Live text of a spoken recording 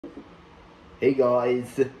Hey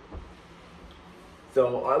guys,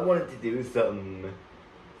 so I wanted to do something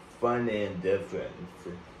fun and different.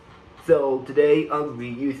 So today I'm going to be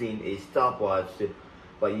using a stopwatch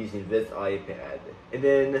by using this iPad. And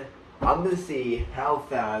then I'm going to see how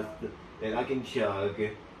fast that I can chug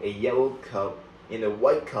a yellow cup and a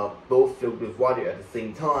white cup both filled with water at the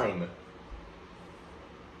same time.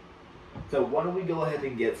 So why don't we go ahead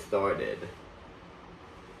and get started.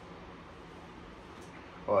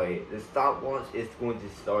 Alright, the stopwatch is going to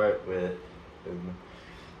start with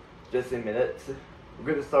just a minute. We're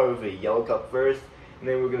going to start with a yellow cup first, and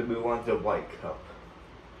then we're going to move on to a white cup.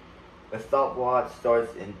 The stopwatch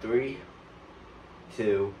starts in 3,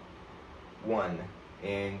 2, 1,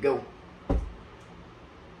 and go.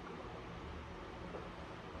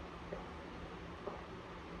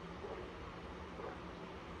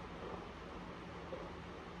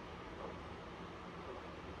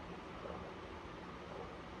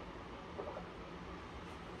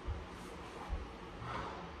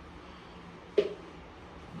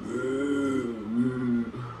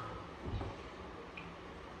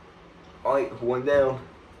 Alright, one down.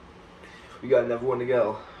 We got another one to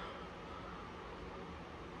go.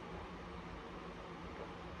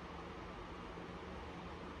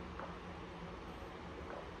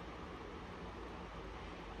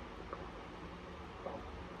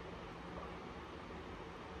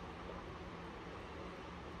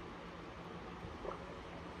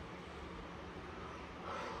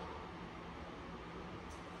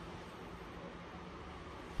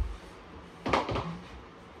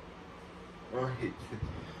 Alright.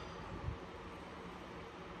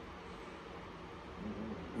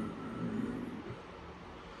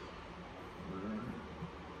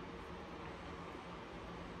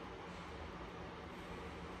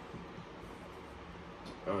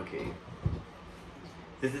 Okay.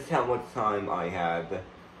 This is how much time I had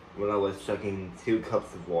when I was chugging 2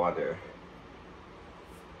 cups of water.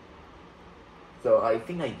 So I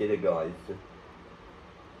think I did it, guys.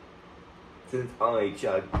 Since I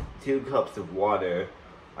chugged 2 cups of water,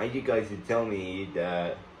 I need you guys to tell me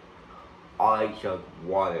that I chugged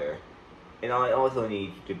water. And I also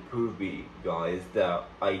need to prove to you guys that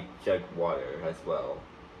I chugged water as well.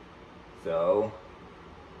 So,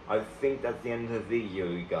 I think that's the end of the video,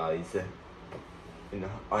 you guys. And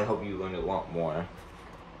I hope you learned a lot more.